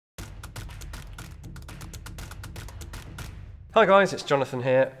Hi guys, it's Jonathan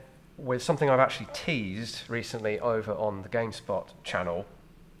here with something I've actually teased recently over on the GameSpot channel,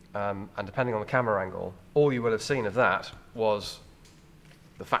 and depending on the camera angle, all you will have seen of that was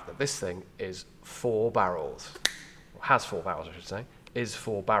the fact that this thing is 4 barrels, or has 4 barrels I should say, is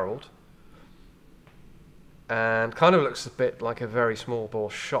 4 barreled, and kind of looks a bit like a very small bore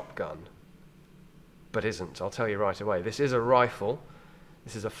shotgun, but isn't. I'll tell you right away. This is a rifle.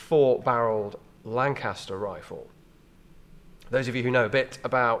 This is a 4 barreled Lancaster rifle. Those of you who know a bit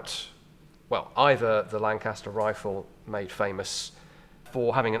about, well, either the Lancaster rifle made famous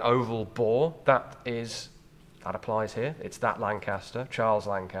for having an oval bore, that applies here. It's that Lancaster, Charles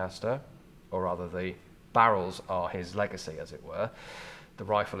Lancaster, or rather the barrels are his legacy, as it were. The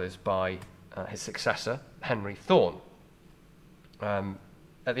rifle is by his successor, Henry Thorne. At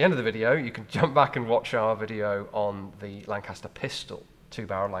the end of the video, you can jump back and watch our video on the Lancaster pistol,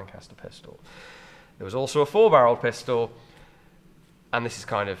 2-barrel Lancaster pistol. There was also a 4-barreled pistol, and this is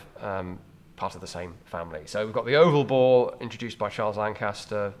kind of part of the same family. So we've got the oval bore introduced by Charles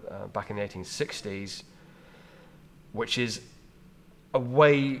Lancaster back in the 1860s, which is a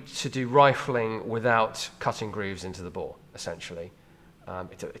way to do rifling without cutting grooves into the bore, essentially.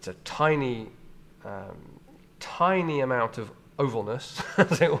 It's a tiny amount of ovalness,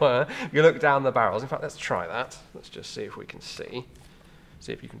 as it were. If you look down the barrels, in fact, let's try that. Let's just see if we can see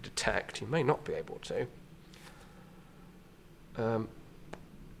if you can detect. You may not be able to.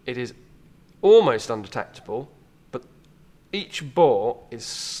 It is almost undetectable, but each bore is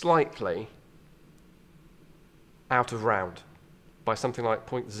slightly out of round by something like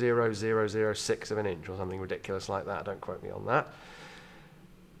 0.0006 of an inch or something ridiculous like that. Don't quote me on that.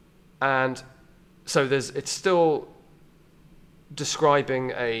 And so it's still describing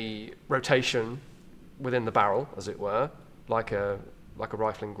a rotation within the barrel, as it were, like a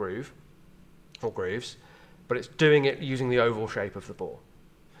rifling groove or grooves, but it's doing it using the oval shape of the bore.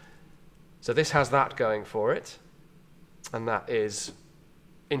 So this has that going for it, and that is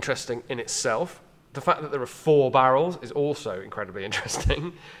interesting in itself. The fact that there are 4 barrels is also incredibly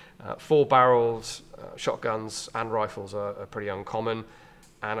interesting. 4 barrels, shotguns and rifles are pretty uncommon,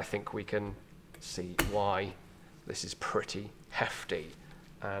 and I think we can see why this is pretty hefty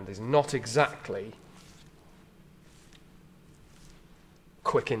and is not exactly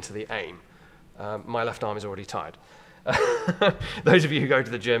quick into the aim. My left arm is already tired. Those of you who go to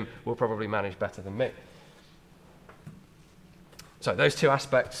the gym will probably manage better than me. So those 2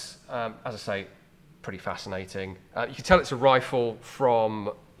 aspects, as I say, pretty fascinating. You can tell it's a rifle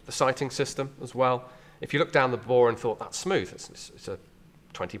from the sighting system as well. If you look down the bore and thought that's smooth, it's a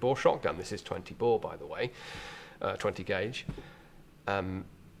 20 bore shotgun. This is 20 bore, by the way, 20 gauge.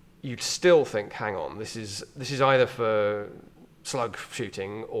 You'd still think, hang on, this is either for slug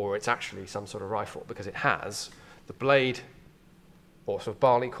shooting or it's actually some sort of rifle, because it has the blade or sort of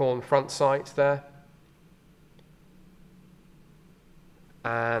barleycorn front sight there,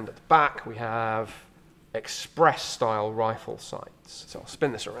 and at the back we have express style rifle sights. So I'll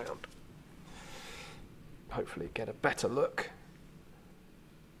spin this around, hopefully get a better look.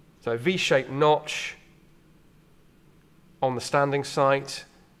 So V-shaped notch on the standing sight,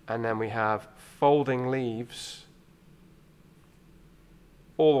 and then we have folding leaves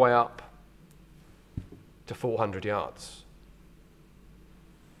all the way up to 400 yards.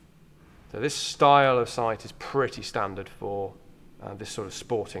 So this style of sight is pretty standard for this sort of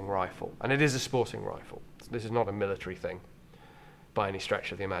sporting rifle, and it is a sporting rifle. This is not a military thing by any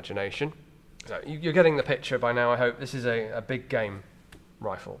stretch of the imagination. So you're getting the picture by now, I hope. This is a big game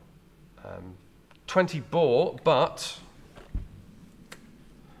rifle. 20 bore, but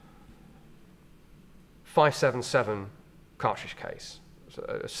 5.77 cartridge case.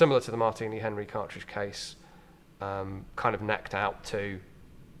 So, similar to the Martini Henry cartridge case, kind of necked out to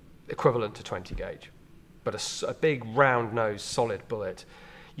equivalent to 20 gauge, but a big round nose solid bullet.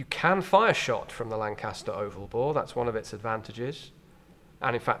 You can fire shot from the Lancaster oval bore. That's one of its advantages,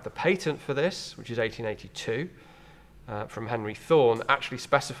 and in fact the patent for this, which is 1882 from Henry Thorne, actually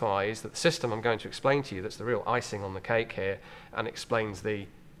specifies that the system I'm going to explain to you, that's the real icing on the cake here, and explains the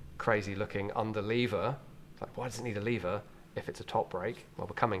crazy looking under lever. Like, why does it need a lever if it's a top brake? Well,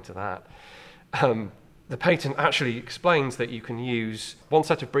 we're coming to that. The patent actually explains that you can use one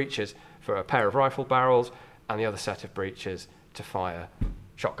set of breeches for a pair of rifle barrels and the other set of breeches to fire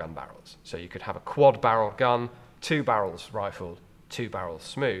shotgun barrels. So you could have a quad barrel gun, 2 barrels rifled, 2 barrels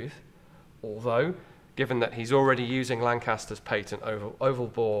smooth, although given that he's already using Lancaster's patent oval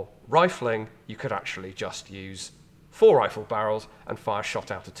bore rifling, you could actually just use 4 rifle barrels and fire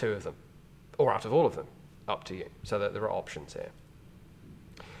shot out of 2 of them, or out of all of them, up to you. So that there are options here.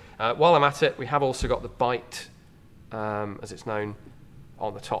 While I'm at it, we have also got the bite as it's known,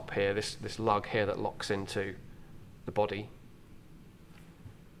 on the top here, this lug here that locks into the body.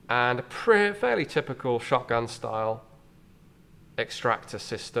 And a fairly typical shotgun style extractor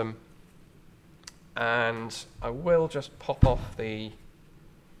system. And I will just pop off the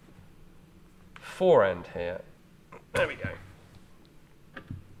fore end here. There we go.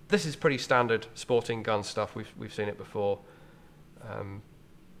 This is pretty standard sporting gun stuff. We've seen it before.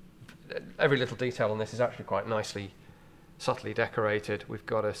 Every little detail on this is actually quite nicely, subtly decorated. We've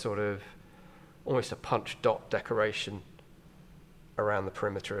got a sort of almost a punch dot decoration around the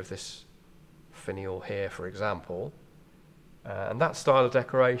perimeter of this finial here, for example. And that style of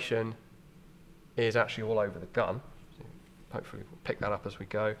decoration is actually all over the gun. Hopefully we'll pick that up as we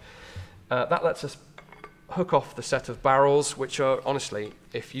go. That lets us hook off the set of barrels, which are, honestly,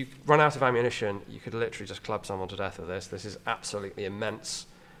 if you run out of ammunition, you could literally just club someone to death with this. This is absolutely immense.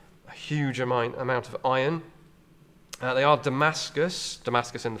 A huge amount of iron. They are Damascus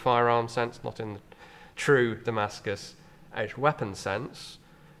in the firearm sense, not in the true Damascus edged weapon sense.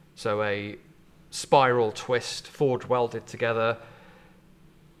 So a spiral twist, forged welded together.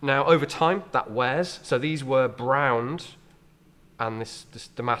 Now, over time, that wears. So these were browned, and this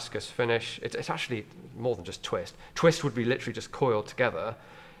Damascus finish, it's actually more than just twist. Twist would be literally just coiled together.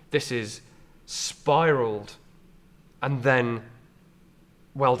 This is spiraled and then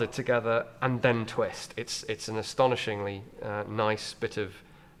welded together and then twist. It's an astonishingly nice bit of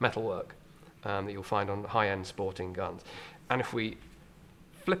metalwork that you'll find on high-end sporting guns. And if we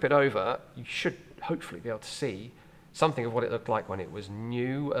flip it over, you should hopefully be able to see something of what it looked like when it was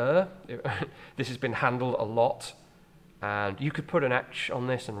newer. This has been handled a lot. And you could put an etch on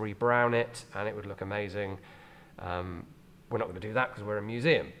this and rebrown it, and it would look amazing. We're not going to do that because we're a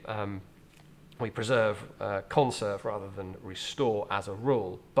museum. We preserve, conserve rather than restore as a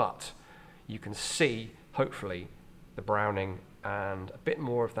rule, but you can see, hopefully, the browning and a bit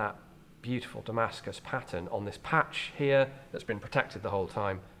more of that beautiful Damascus pattern on this patch here that's been protected the whole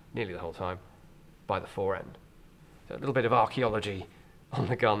time, nearly the whole time, by the fore end. So a little bit of archaeology on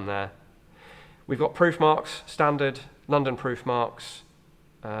the gun there. We've got proof marks, standard London proof marks.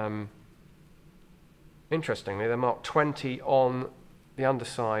 Interestingly, they're marked 20 on the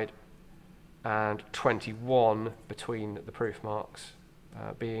underside and 21 between the proof marks,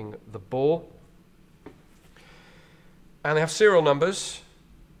 being the bore. And they have serial numbers,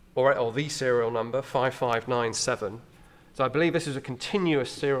 or the serial number, 5597. So I believe this is a continuous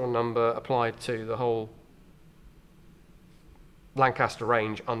serial number applied to the whole Lancaster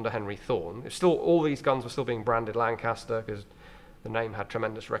range under Henry Thorne. It's still, all these guns were still being branded Lancaster because the name had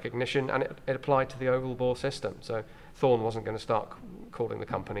tremendous recognition, and it applied to the oval bore system. So Thorne wasn't going to start calling the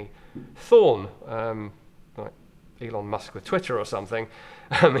company Thorne, like Elon Musk with Twitter or something.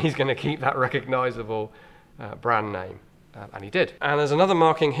 He's going to keep that recognizable brand name, and he did. And there's another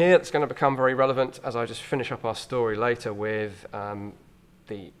marking here that's going to become very relevant as I just finish up our story later with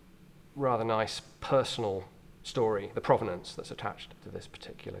the rather nice personal story, the provenance that's attached to this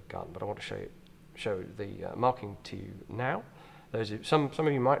particular gun. But I want to show the marking to you now. Some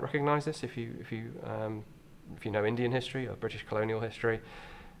of you might recognise this if you know Indian history or British colonial history.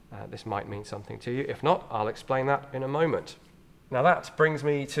 This might mean something to you. If not, I'll explain that in a moment. Now that brings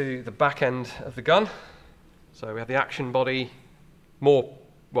me to the back end of the gun. So we have the action body,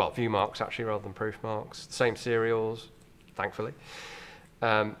 view marks actually rather than proof marks, the same serials, thankfully.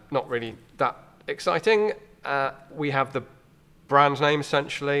 Not really that exciting. We have the brand name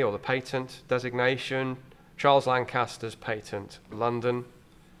essentially, or the patent designation, Charles Lancaster's patent, London.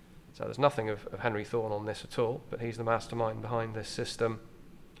 So there's nothing of Henry Thorne on this at all, but he's the mastermind behind this system.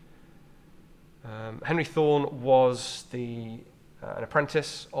 Henry Thorne was an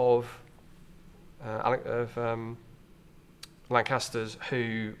apprentice of Lancaster's,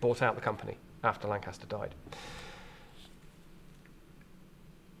 who bought out the company after Lancaster died.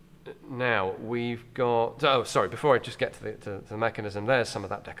 Now we've got, before I just get to the mechanism, there's some of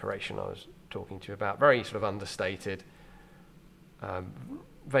that decoration I was talking to you about, very sort of understated,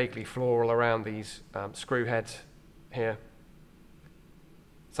 vaguely floral around these screw heads here.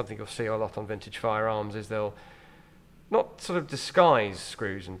 Something you'll see a lot on vintage firearms is they'll not sort of disguise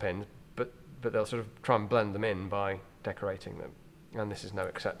screws and pins, but they'll sort of try and blend them in by decorating them, and this is no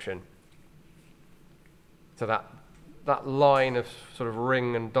exception. So that line of sort of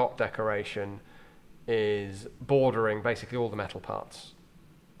ring and dot decoration is bordering basically all the metal parts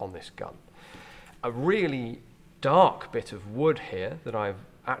on this gun. A really dark bit of wood here that I've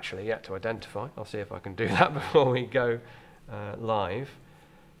actually yet to identify. I'll see if I can do that before we go live.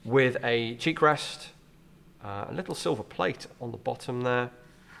 With a cheek rest, a little silver plate on the bottom there,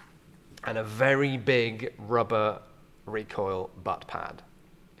 and a very big rubber recoil butt pad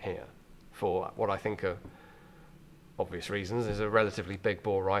here for what I think are obvious reasons. Is a relatively big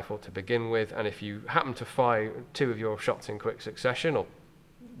bore rifle to begin with, and if you happen to fire 2 of your shots in quick succession, or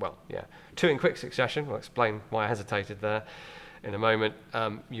well, yeah, 2 in quick succession, I'll explain why I hesitated there in a moment,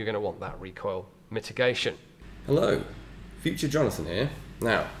 you're going to want that recoil mitigation. Hello, future Jonathan here.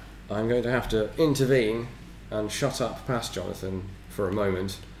 Now, I'm going to have to intervene and shut up past Jonathan for a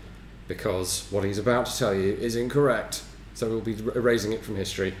moment, because what he's about to tell you is incorrect. So we'll be erasing it from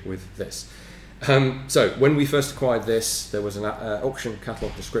history with this. So when we first acquired this, there was an auction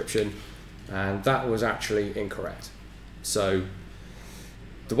catalogue description, and that was actually incorrect. So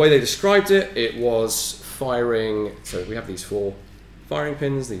the way they described it, it was firing, so we have these 4 firing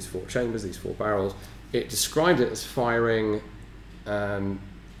pins, these 4 chambers, these 4 barrels. It described it as firing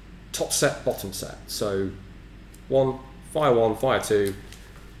top set, bottom set. So fire 2,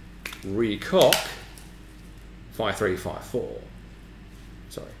 recock, fire 3, fire 4.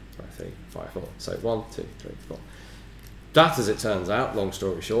 Sorry, fire 3, fire 4. So 1, 2, 3, 4. That, as it turns out, long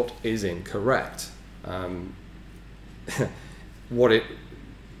story short, is incorrect. What it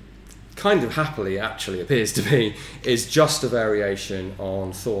kind of happily actually appears to be is just a variation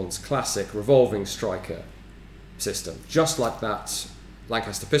on Thorne's classic revolving striker system, just like that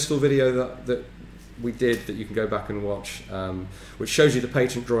Lancaster pistol video that we did, that you can go back and watch, which shows you the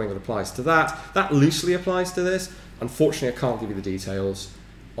patent drawing that applies to that. That loosely applies to this. Unfortunately, I can't give you the details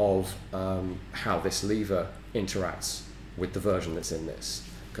of how this lever interacts with the version that's in this,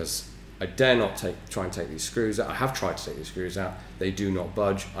 because I dare not try and take these screws out. I have tried to take these screws out. They do not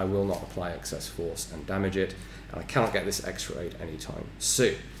budge. I will not apply excess force and damage it, and I cannot get this X-rayed anytime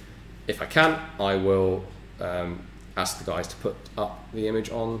soon. If I can, I will ask the guys to put up the image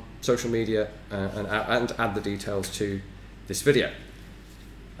on social media and add the details to this video.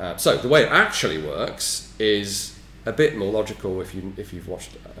 So the way it actually works is a bit more logical if you've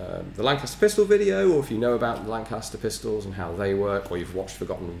watched the Lancaster pistol video, or if you know about the Lancaster pistols and how they work, or you've watched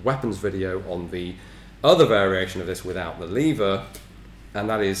Forgotten Weapons video on the other variation of this without the lever, and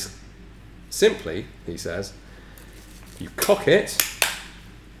that is simply, he says, you cock it,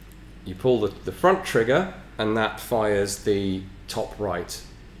 you pull the front trigger, and that fires the top right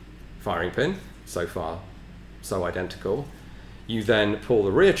firing pin. So far, so identical. You then pull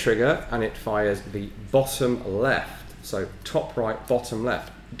the rear trigger and it fires the bottom left. So top right, bottom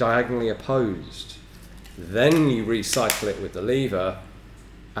left, diagonally opposed. Then you recycle it with the lever,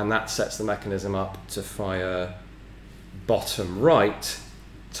 and that sets the mechanism up to fire bottom right,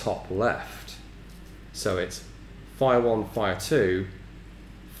 top left. So it's fire 1, fire 2,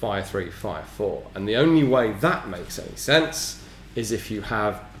 fire 3, fire 4. And the only way that makes any sense is if you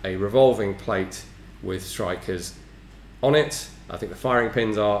have a revolving plate with strikers on it. I think the firing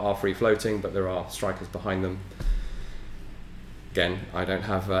pins are free floating, but there are strikers behind them. Again, I don't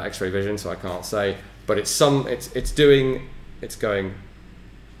have X-ray vision, so I can't say. But it's going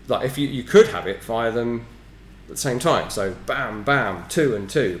like, if you could have it fire them at the same time. So bam, bam, 2 and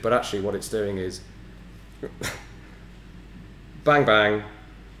 2. But actually, what it's doing is bang, bang,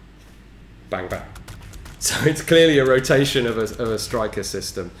 bang, bang. So it's clearly a rotation of a striker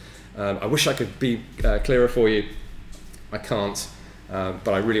system. I wish I could be clearer for you. I can't, but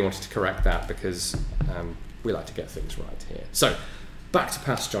I really wanted to correct that, because we like to get things right here. So, back to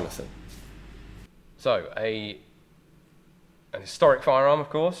past Jonathan. So, an historic firearm, of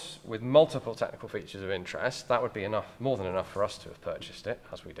course, with multiple technical features of interest. That would be enough, more than enough for us to have purchased it,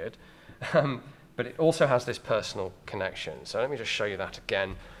 as we did. But it also has this personal connection. So let me just show you that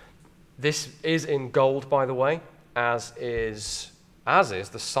again. This is in gold, by the way, as is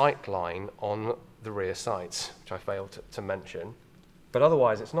the sight line on the rear sights, which I failed to mention. But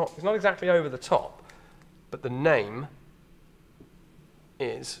otherwise, it's not exactly over the top, but the name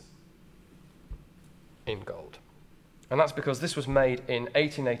is in gold. And that's because this was made in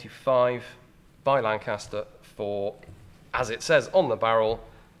 1885 by Lancaster for, as it says on the barrel,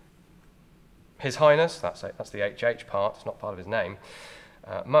 His Highness, that's the HH part, it's not part of his name,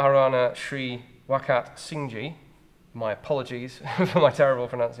 Maharana Shree Wakhatsingji. My apologies for my terrible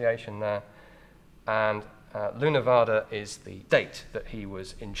pronunciation there. And Lunavada is the date that he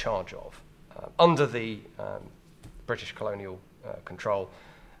was in charge of, under the British colonial control,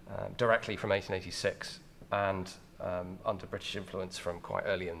 directly from 1886, and under British influence from quite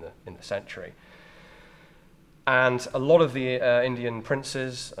early in the century. And a lot of the Indian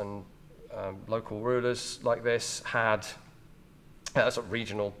princes and local rulers like this had, sort of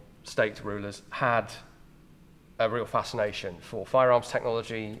regional state rulers, had a real fascination for firearms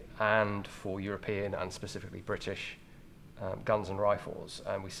technology and for European and specifically British guns and rifles,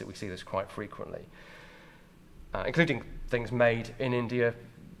 and we see this quite frequently. including things made in India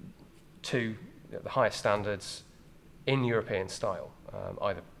to the highest standards in European style,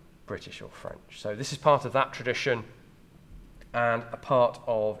 either British or French. So this is part of that tradition and a part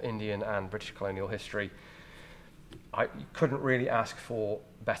of Indian and British colonial history. You couldn't really ask for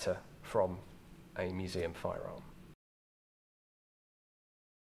better from a museum firearm.